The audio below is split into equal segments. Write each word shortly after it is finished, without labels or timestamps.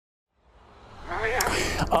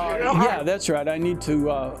Yeah, that's right. I need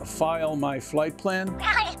to file my flight plan.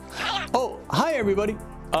 Oh, hi everybody.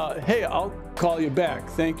 Hey, I'll call you back.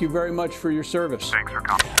 Thank you very much for your service. Thanks for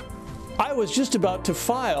calling. I was just about to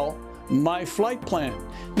file my flight plan.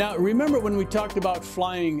 Now, remember when we talked about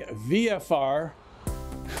flying VFR?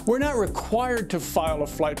 We're not required to file a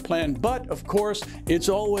flight plan, but of course, it's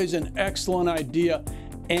always an excellent idea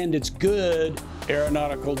and it's good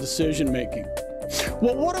aeronautical decision making.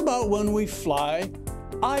 Well, what about when we fly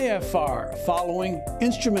IFR, following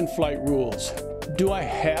instrument flight rules? Do I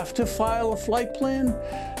have to file a flight plan?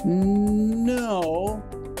 No.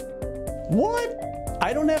 What?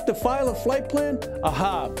 I don't have to file a flight plan?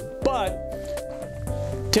 Aha, but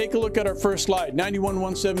take a look at our first slide,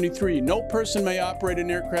 91-173. No person may operate an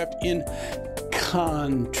aircraft in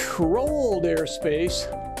controlled airspace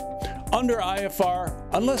under IFR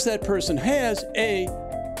unless that person has A,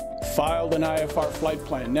 filed an IFR flight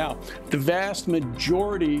plan. Now, the vast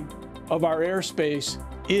majority of our airspace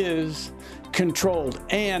is controlled.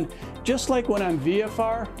 And just like when I'm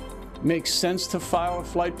VFR, makes sense to file a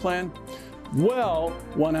flight plan. Well,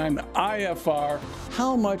 when I'm IFR,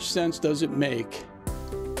 how much sense does it make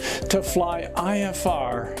to fly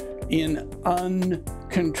IFR in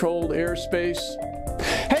uncontrolled airspace?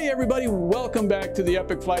 Hey everybody, welcome back to the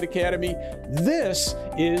Epic Flight Academy. This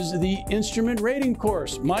is the instrument rating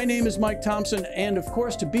course. My name is Mike Thompson, and of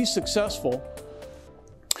course, to be successful,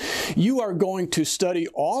 you are going to study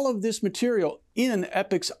all of this material in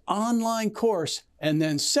Epic's online course, and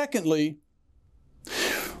then secondly,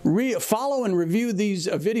 follow and review these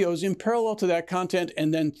videos in parallel to that content,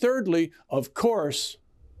 and then thirdly, of course,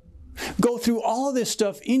 go through all of this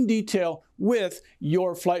stuff in detail with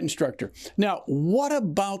your flight instructor. Now, what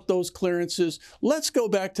about those clearances? Let's go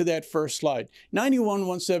back to that first slide.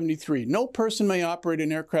 91-173. No person may operate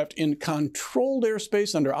an aircraft in controlled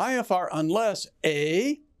airspace under IFR unless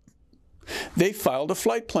A, they filed a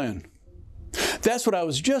flight plan. That's what I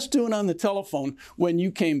was just doing on the telephone when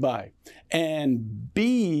you came by. And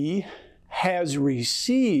B, has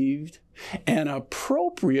received an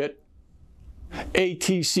appropriate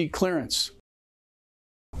ATC clearance.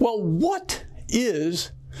 Well, what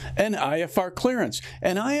is an IFR clearance?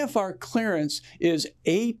 An IFR clearance is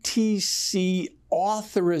ATC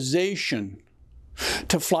authorization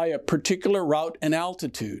to fly a particular route and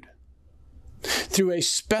altitude through a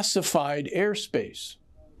specified airspace.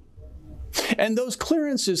 And those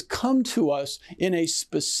clearances come to us in a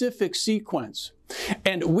specific sequence.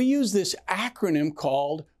 And we use this acronym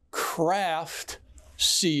called CRAFT,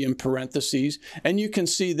 C in parentheses, and you can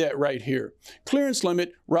see that right here. Clearance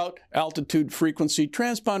limit, route, altitude, frequency,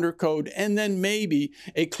 transponder code, and then maybe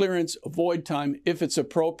a clearance void time if it's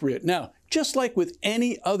appropriate. Now, just like with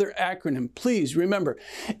any other acronym, please remember,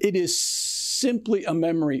 it is simply a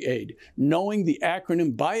memory aid. Knowing the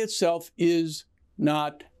acronym by itself is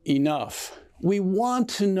not enough. We want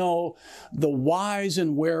to know the whys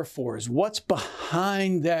and wherefores, what's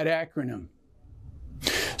behind that acronym.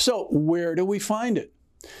 So where do we find it?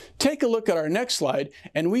 Take a look at our next slide,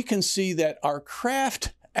 and we can see that our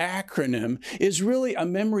CRAFT acronym is really a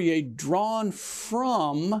memory aid drawn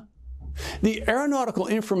from the Aeronautical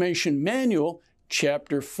Information Manual,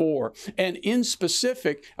 Chapter 4. And in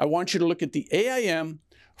specific, I want you to look at the AIM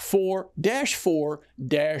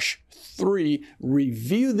 4-4-3.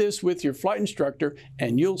 Review this with your flight instructor,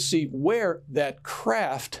 and you'll see where that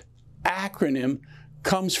CRAFT acronym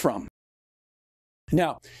comes from.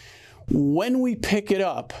 Now, when we pick it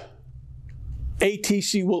up,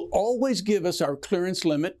 ATC will always give us our clearance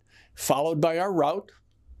limit, followed by our route,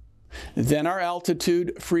 then our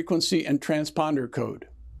altitude, frequency, and transponder code.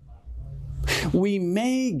 We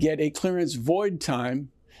may get a clearance void time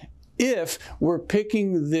if we're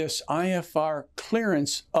picking this IFR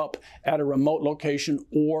clearance up at a remote location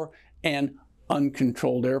or an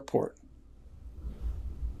uncontrolled airport.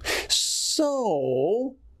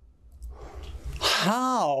 So,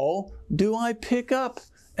 how do I pick up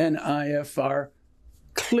an IFR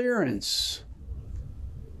clearance?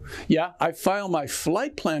 Yeah, I file my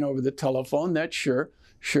flight plan over the telephone, that's sure,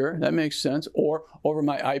 that makes sense. Or over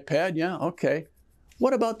my iPad, yeah, okay.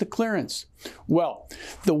 What about the clearance? Well,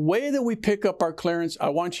 the way that we pick up our clearance, I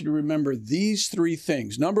want you to remember these three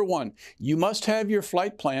things. Number one, you must have your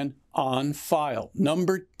flight plan on file.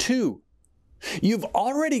 Number two, you've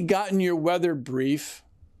already gotten your weather brief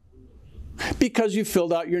because you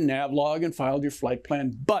filled out your nav log and filed your flight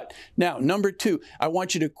plan. But now, number two, I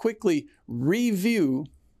want you to quickly review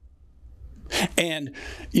and,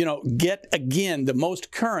 get again the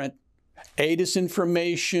most current ATIS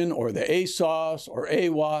information or the ASOS or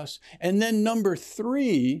AWOS. And then number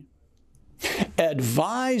three,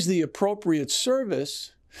 Advise the appropriate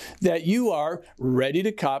service that you are ready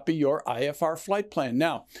to copy your IFR flight plan.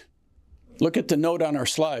 Now, look at the note on our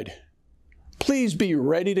slide. Please be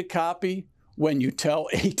ready to copy when you tell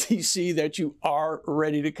ATC that you are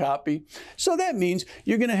ready to copy. So that means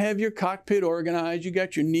you're going to have your cockpit organized, you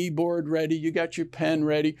got your knee board ready, you got your pen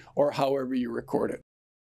ready, or however you record it.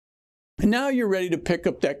 And now you're ready to pick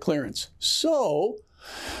up that clearance. So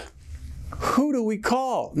who do we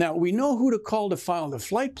call? Now, we know who to call to file the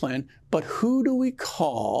flight plan, but who do we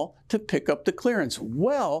call to pick up the clearance?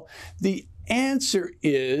 Well, the answer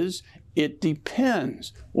is it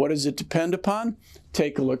depends. What does it depend upon?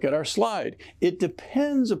 Take a look at our slide. It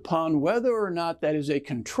depends upon whether or not that is a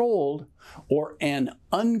controlled or an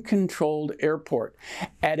uncontrolled airport.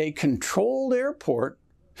 At a controlled airport,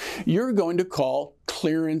 you're going to call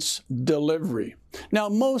clearance delivery. Now,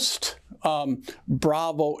 most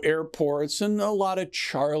Bravo airports and a lot of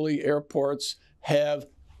Charlie airports have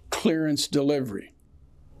clearance delivery.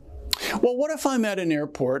 Well, what if I'm at an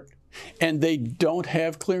airport and they don't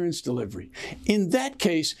have clearance delivery? In that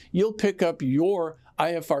case, you'll pick up your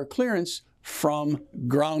IFR clearance from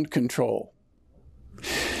ground control.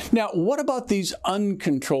 Now, what about these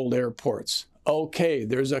uncontrolled airports? Okay,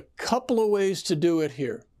 there's a couple of ways to do it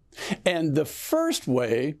here. And the first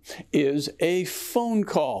way is a phone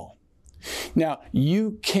call. Now,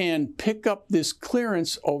 you can pick up this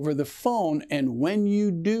clearance over the phone, and when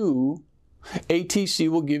you do, ATC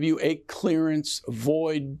will give you a clearance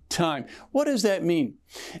void time. What does that mean?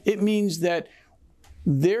 It means that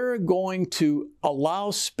they're going to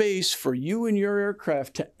allow space for you and your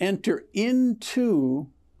aircraft to enter into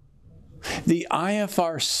the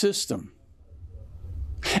IFR system.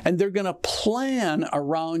 And they're going to plan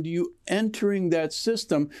around you entering that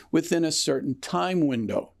system within a certain time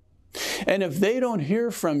window. And if they don't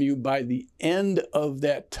hear from you by the end of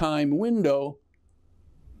that time window,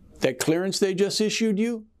 that clearance they just issued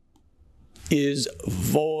you is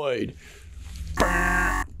void.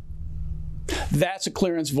 That's a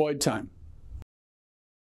clearance void time.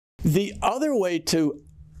 The other way to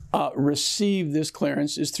receive this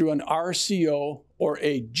clearance is through an RCO or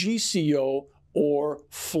a GCO or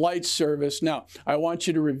flight service. Now, I want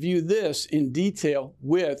you to review this in detail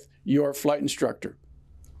with your flight instructor.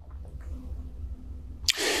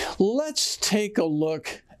 Let's take a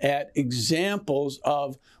look at examples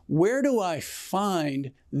of where do I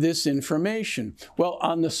find this information? Well,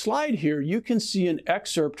 on the slide here, you can see an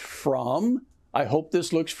excerpt from, I hope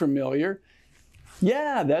this looks familiar.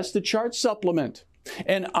 Yeah, that's the chart supplement.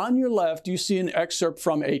 And on your left, you see an excerpt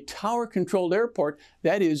from a tower-controlled airport,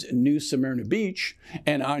 that is New Smyrna Beach.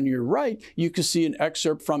 And on your right, you can see an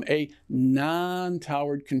excerpt from a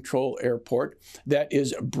non-towered control airport, that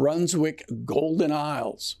is Brunswick Golden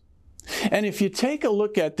Isles. And if you take a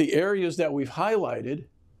look at the areas that we've highlighted,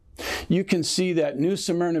 you can see that New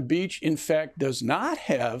Smyrna Beach, in fact, does not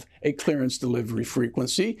have a clearance delivery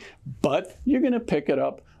frequency, but you're going to pick it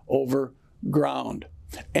up over ground.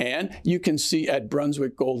 And you can see at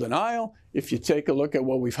Brunswick Golden Isle, if you take a look at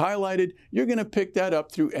what we've highlighted, you're going to pick that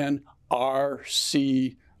up through an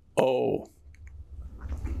RCO.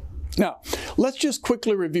 Now, let's just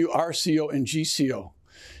quickly review RCO and GCO.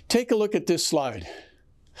 Take a look at this slide.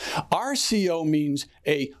 RCO means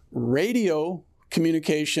a radio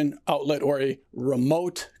communication outlet or a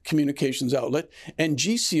remote communications outlet, and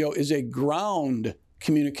GCO is a ground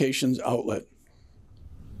communications outlet.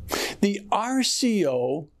 The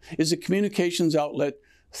RCO is a communications outlet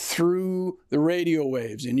through the radio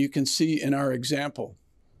waves, and you can see in our example.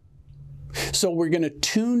 So we're going to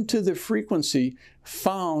tune to the frequency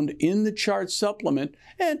found in the chart supplement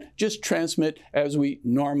and just transmit as we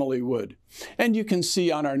normally would. And you can see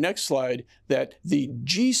on our next slide that the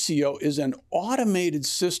GCO is an automated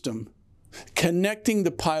system connecting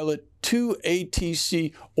the pilot to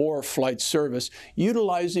ATC or flight service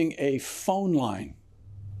utilizing a phone line.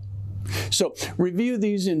 So review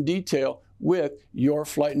these in detail with your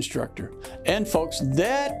flight instructor. And folks,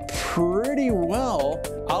 that pretty well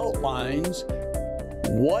outlines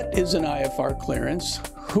what is an IFR clearance,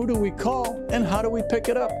 who do we call, and how do we pick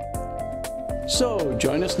it up. So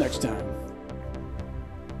join us next time.